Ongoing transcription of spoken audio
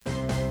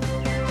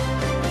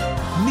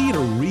Need a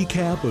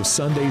recap of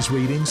Sunday's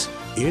readings?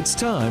 It's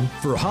time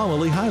for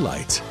Homily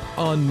Highlights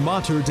on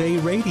Mater Dei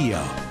Radio.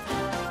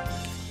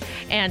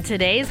 And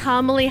today's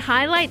homily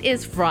highlight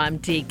is from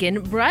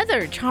Deacon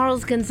Brother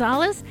Charles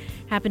Gonzales,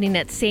 happening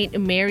at St.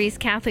 Mary's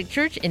Catholic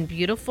Church in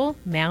beautiful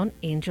Mount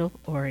Angel,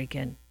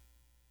 Oregon.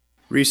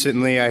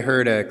 Recently, I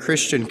heard a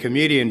Christian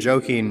comedian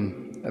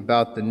joking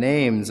about the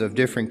names of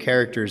different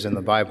characters in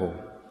the Bible.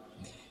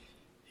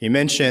 He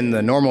mentioned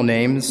the normal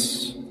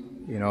names,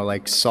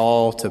 like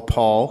Saul to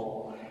Paul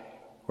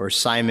or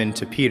Simon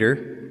to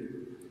Peter.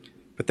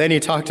 But then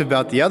he talked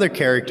about the other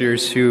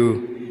characters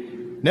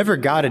who never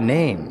got a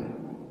name.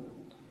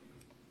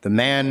 The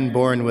man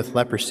born with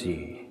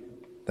leprosy,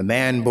 the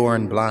man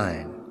born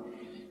blind.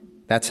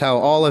 That's how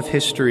all of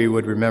history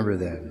would remember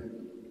them.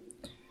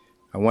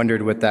 I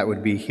wondered what that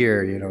would be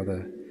here,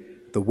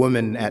 the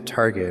woman at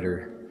Target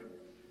or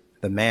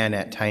the man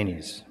at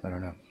Tiny's. I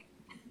don't know.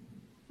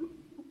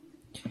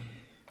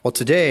 Well,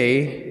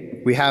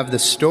 today we have the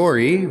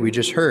story we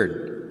just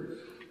heard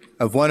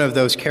of one of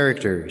those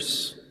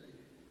characters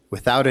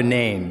without a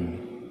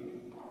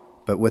name,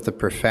 but with a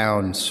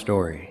profound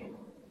story.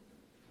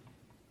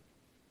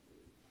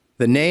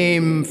 The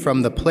name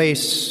from the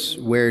place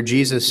where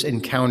Jesus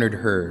encountered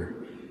her,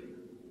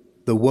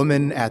 the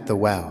woman at the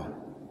well.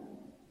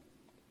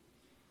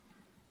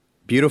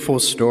 Beautiful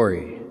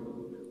story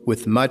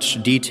with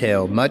much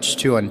detail, much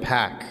to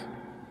unpack.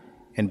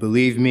 And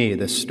believe me,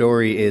 the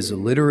story is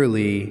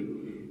literally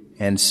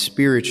and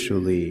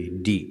spiritually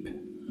deep.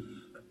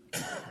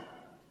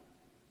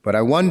 But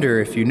I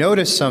wonder if you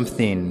notice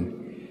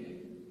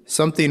something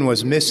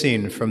was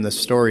missing from the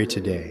story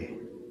today.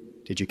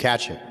 Did you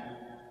catch it?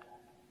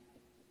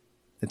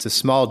 It's a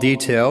small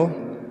detail,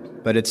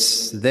 but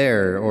it's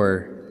there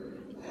or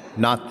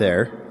not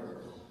there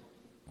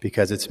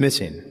because it's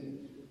missing.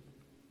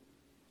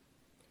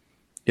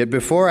 Yet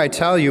before I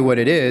tell you what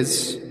it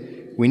is,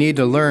 we need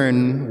to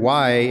learn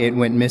why it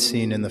went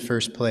missing in the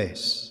first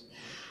place.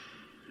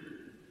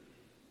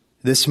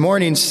 This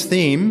morning's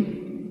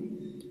theme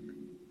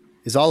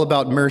is all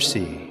about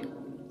mercy.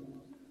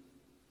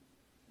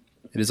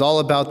 It is all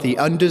about the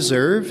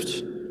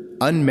undeserved,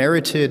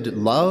 unmerited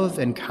love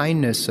and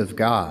kindness of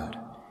God.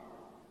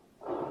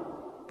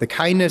 The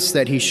kindness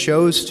that He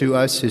shows to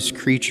us, His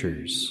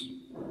creatures.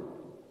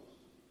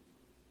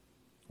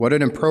 What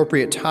an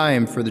appropriate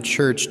time for the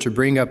church to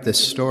bring up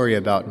this story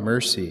about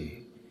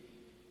mercy.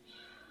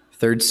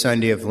 Third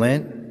Sunday of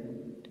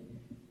Lent,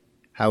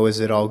 how is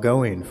it all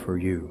going for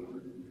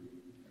you?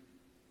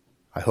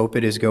 I hope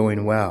it is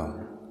going well.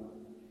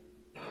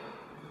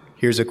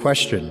 Here's a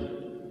question.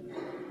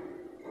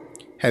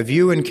 Have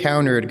you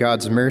encountered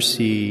God's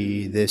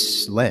mercy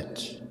this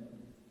Lent?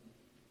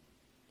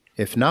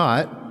 If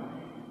not,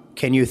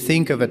 can you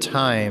think of a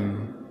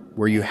time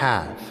where you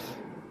have?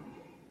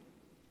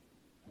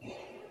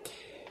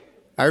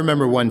 I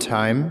remember one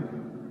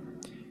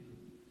time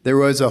there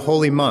was a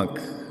holy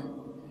monk.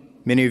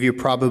 Many of you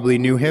probably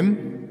knew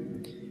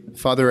him,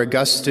 Father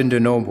Augustine de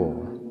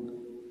Noble.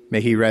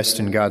 May he rest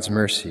in God's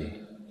mercy.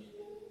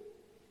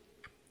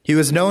 He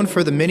was known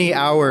for the many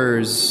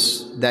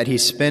hours that he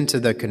spent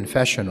at the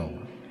confessional.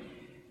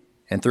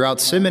 And throughout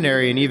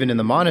seminary and even in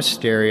the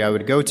monastery, I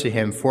would go to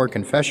him for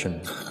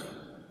confession.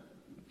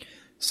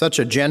 Such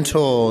a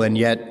gentle and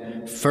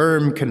yet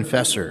firm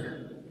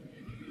confessor.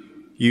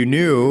 You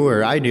knew,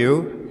 or I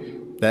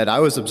knew, that I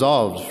was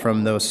absolved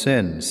from those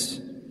sins.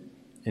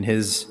 In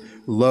his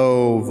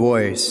low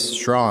voice,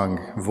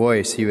 strong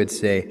voice, he would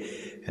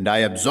say, "And I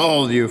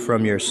absolve you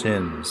from your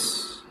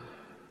sins."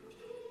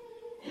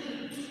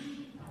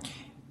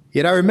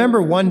 Yet I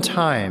remember one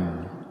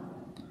time,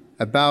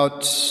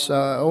 about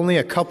only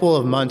a couple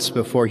of months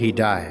before he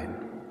died,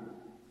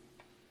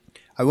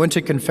 I went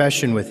to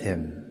confession with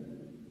him.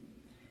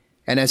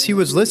 And as he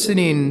was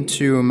listening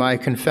to my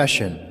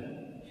confession,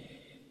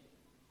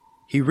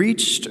 he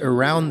reached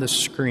around the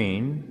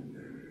screen.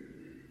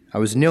 I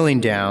was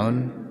kneeling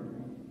down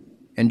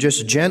and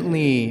just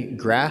gently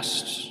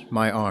grasped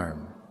my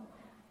arm.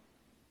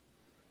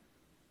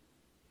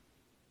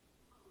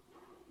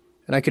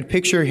 And I could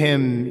picture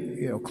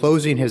him,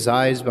 closing his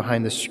eyes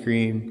behind the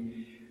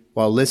screen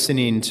while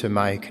listening to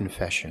my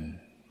confession.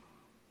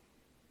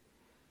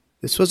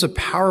 This was a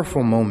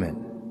powerful moment.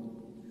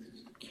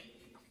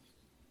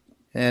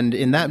 And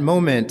in that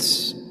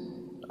moment,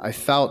 I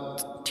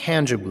felt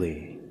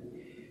tangibly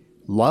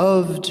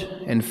loved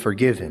and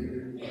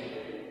forgiven.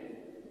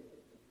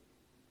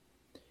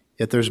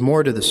 Yet there's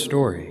more to the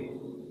story.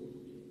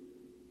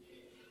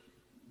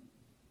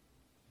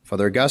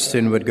 Father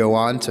Augustine would go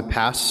on to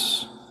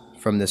pass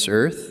from this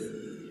earth,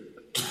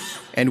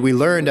 and we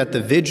learned at the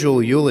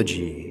vigil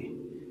eulogy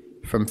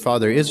from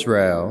Father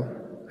Israel,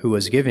 who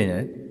was giving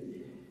it,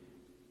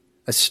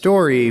 a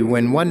story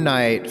when one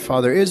night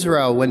Father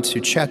Israel went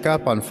to check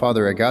up on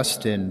Father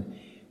Augustine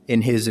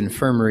in his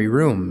infirmary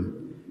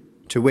room,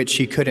 to which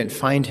he couldn't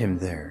find him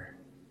there.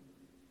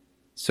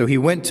 So he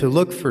went to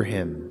look for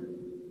him,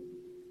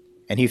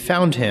 and he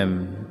found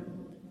him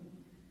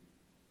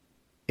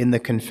in the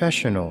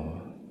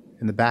confessional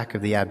in the back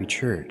of the Abbey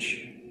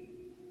Church.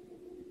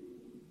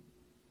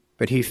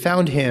 But he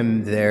found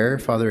him there,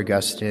 Father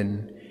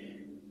Augustine,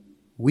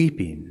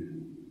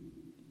 weeping.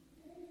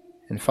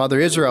 And Father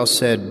Israel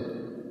said,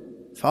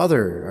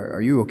 "Father,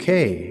 are you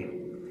okay?"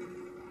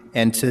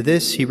 And to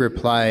this he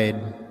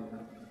replied,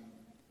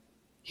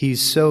 "He's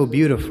so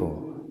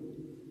beautiful.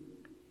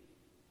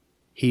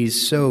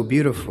 He's so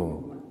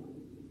beautiful."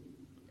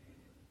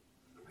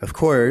 Of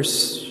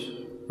course,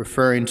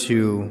 referring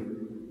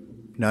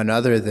to none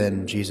other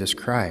than Jesus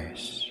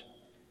Christ.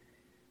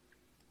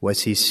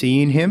 Was he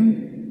seeing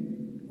him?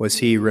 Was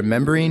he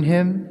remembering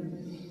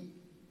him?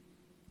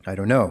 I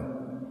don't know.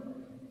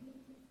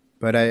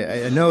 But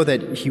I know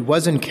that he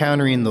was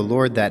encountering the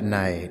Lord that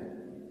night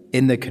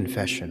in the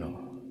confessional.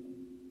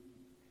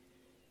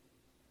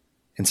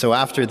 And so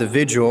after the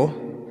vigil,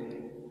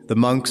 the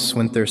monks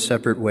went their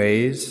separate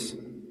ways,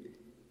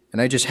 and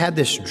I just had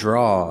this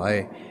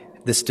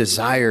this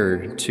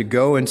desire to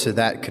go into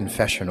that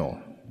confessional.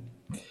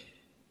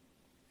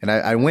 And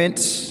I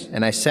went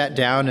and I sat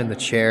down in the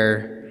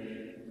chair,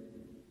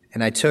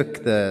 and I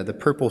took the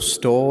purple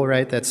stole,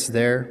 right, that's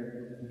there,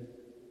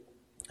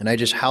 and I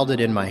just held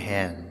it in my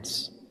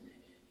hands.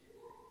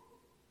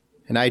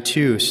 And I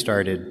too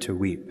started to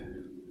weep.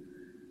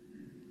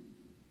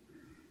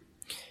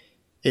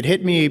 It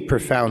hit me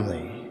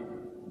profoundly.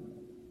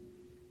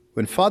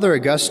 When Father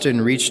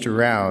Augustine reached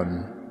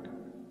around,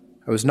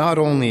 it was not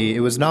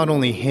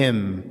only him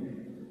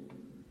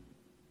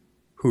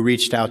who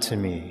reached out to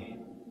me.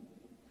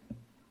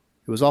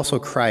 It was also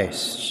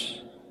Christ,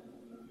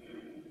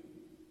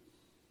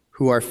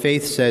 who our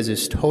faith says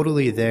is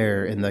totally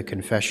there in the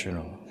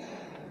confessional.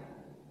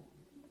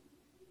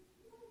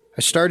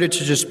 I started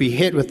to just be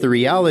hit with the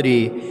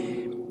reality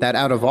that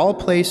out of all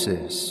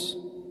places,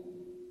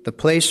 the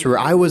place where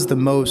I was the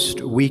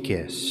most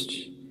weakest,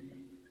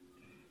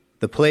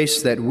 the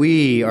place that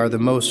we are the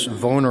most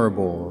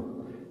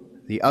vulnerable,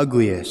 the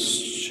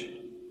ugliest,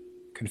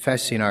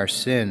 confessing our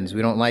sins,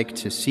 we don't like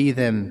to see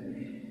them.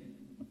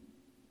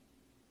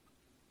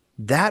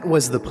 That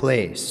was the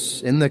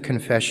place in the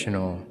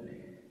confessional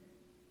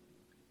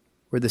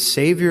where the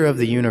Savior of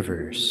the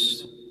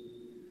universe,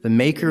 the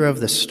maker of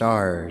the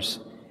stars,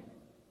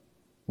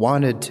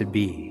 wanted to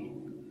be.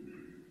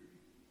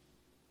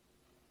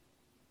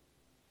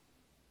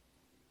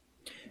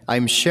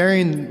 I'm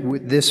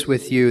sharing this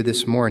with you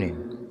this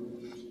morning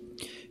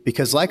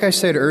because, like I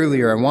said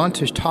earlier, I want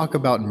to talk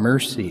about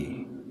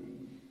mercy.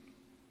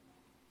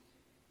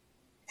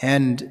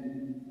 And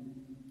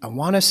I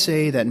want to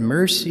say that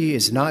mercy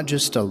is not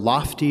just a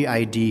lofty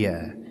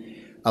idea,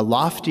 a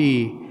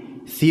lofty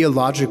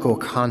theological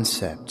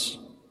concept.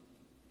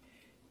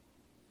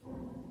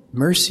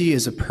 Mercy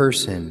is a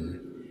person,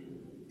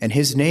 and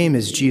his name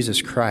is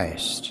Jesus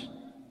Christ.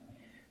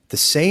 The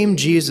same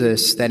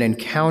Jesus that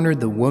encountered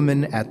the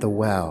woman at the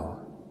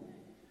well.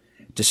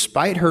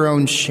 Despite her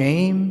own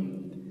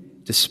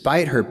shame,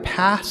 despite her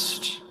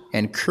past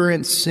and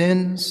current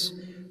sins,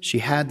 she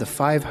had the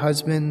 5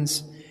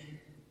 husbands.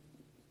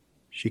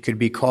 She could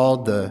be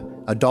called the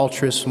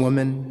adulterous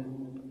woman.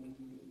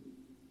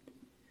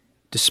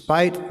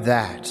 Despite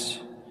that,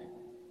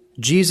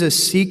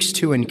 Jesus seeks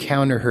to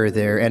encounter her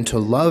there and to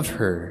love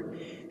her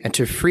and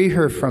to free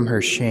her from her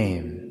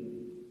shame.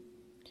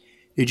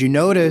 Did you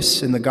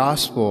notice in the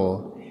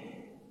gospel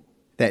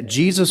that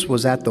Jesus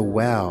was at the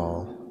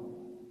well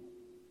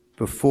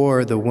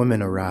before the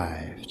woman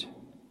arrived?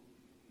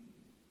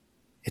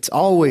 It's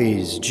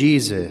always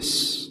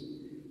Jesus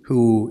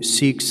who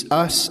seeks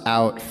us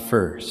out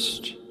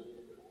first.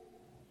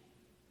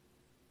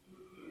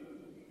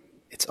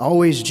 It's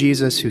always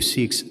Jesus who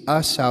seeks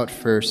us out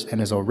first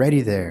and is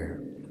already there.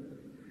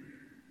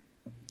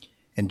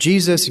 And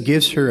Jesus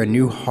gives her a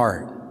new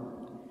heart.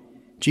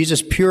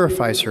 Jesus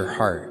purifies her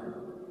heart.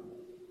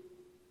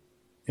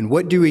 And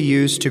what do we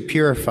use to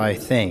purify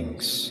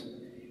things?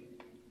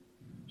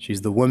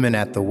 She's the woman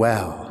at the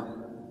well.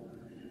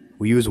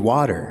 We use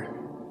water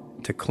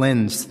to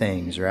cleanse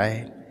things,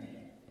 right?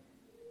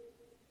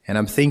 And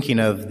I'm thinking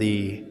of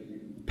the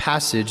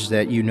passage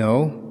that you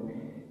know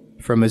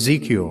from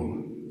Ezekiel.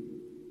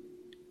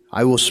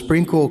 I will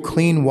sprinkle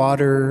clean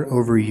water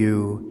over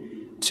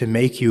you to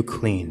make you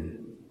clean.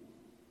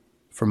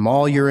 From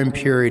all your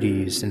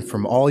impurities and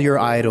from all your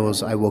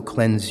idols I will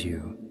cleanse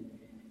you.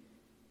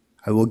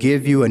 I will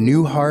give you a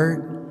new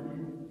heart,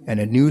 and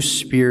a new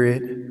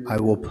spirit I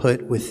will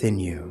put within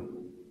you.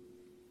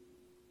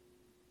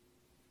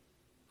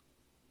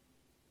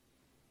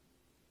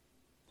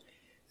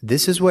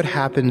 This is what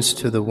happens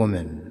to the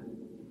woman.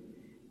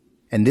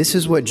 And this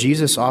is what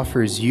Jesus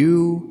offers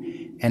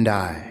you and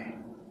I.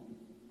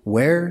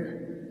 Where?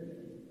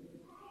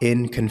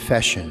 In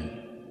confession.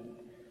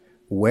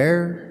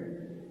 Where?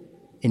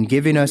 In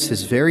giving us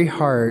his very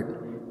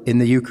heart in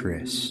the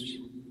Eucharist.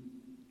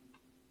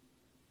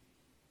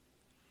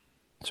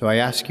 So I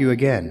ask you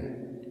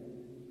again,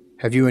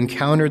 have you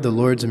encountered the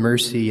Lord's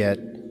mercy yet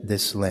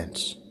this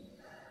Lent?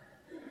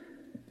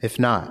 If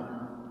not,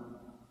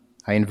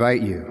 I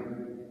invite you,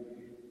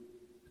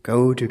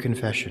 go to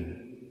confession.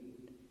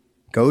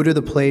 Go to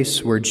the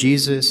place where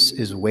Jesus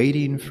is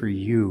waiting for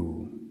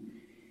you.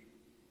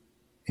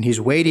 And he's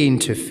waiting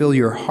to fill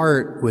your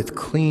heart with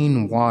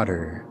clean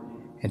water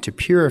and to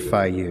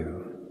purify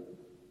you.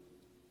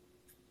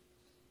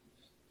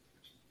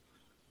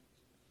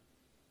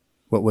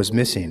 What was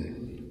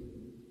missing?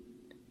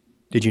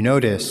 Did you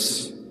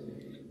notice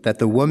that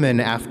the woman,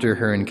 after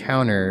her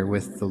encounter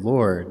with the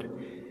Lord,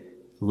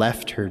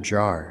 left her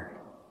jar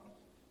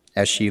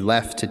as she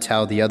left to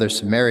tell the other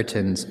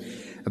Samaritans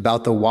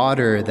about the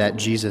water that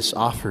Jesus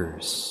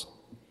offers?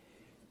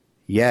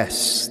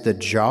 Yes, the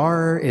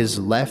jar is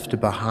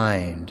left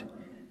behind,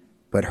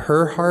 but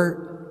her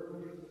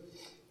heart,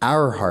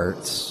 our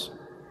hearts,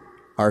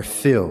 are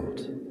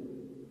filled.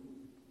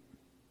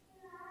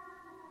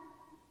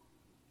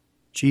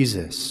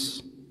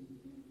 Jesus,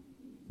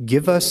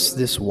 give us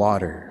this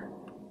water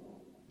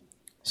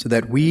so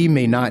that we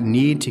may not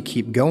need to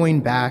keep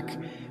going back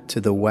to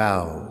the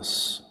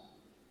wells,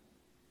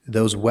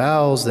 those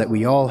wells that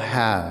we all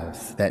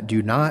have that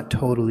do not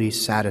totally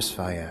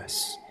satisfy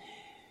us,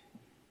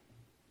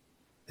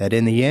 that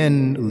in the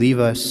end leave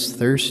us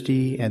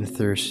thirsty and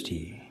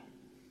thirsty.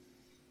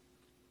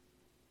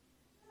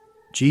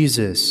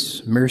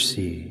 Jesus,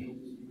 mercy,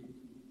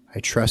 I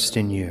trust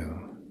in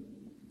you.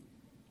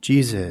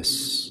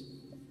 Jesus,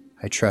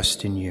 I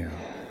trust in you.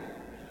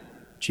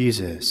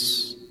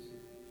 Jesus,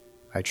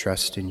 I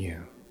trust in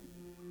you.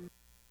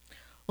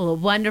 Well, a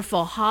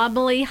wonderful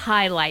homily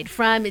highlight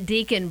from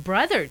Deacon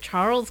Brother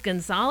Charles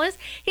Gonzales.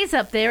 He's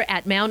up there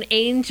at Mount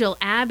Angel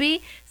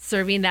Abbey,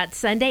 serving that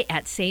Sunday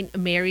at St.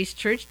 Mary's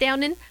Church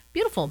down in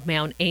beautiful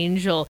Mount Angel.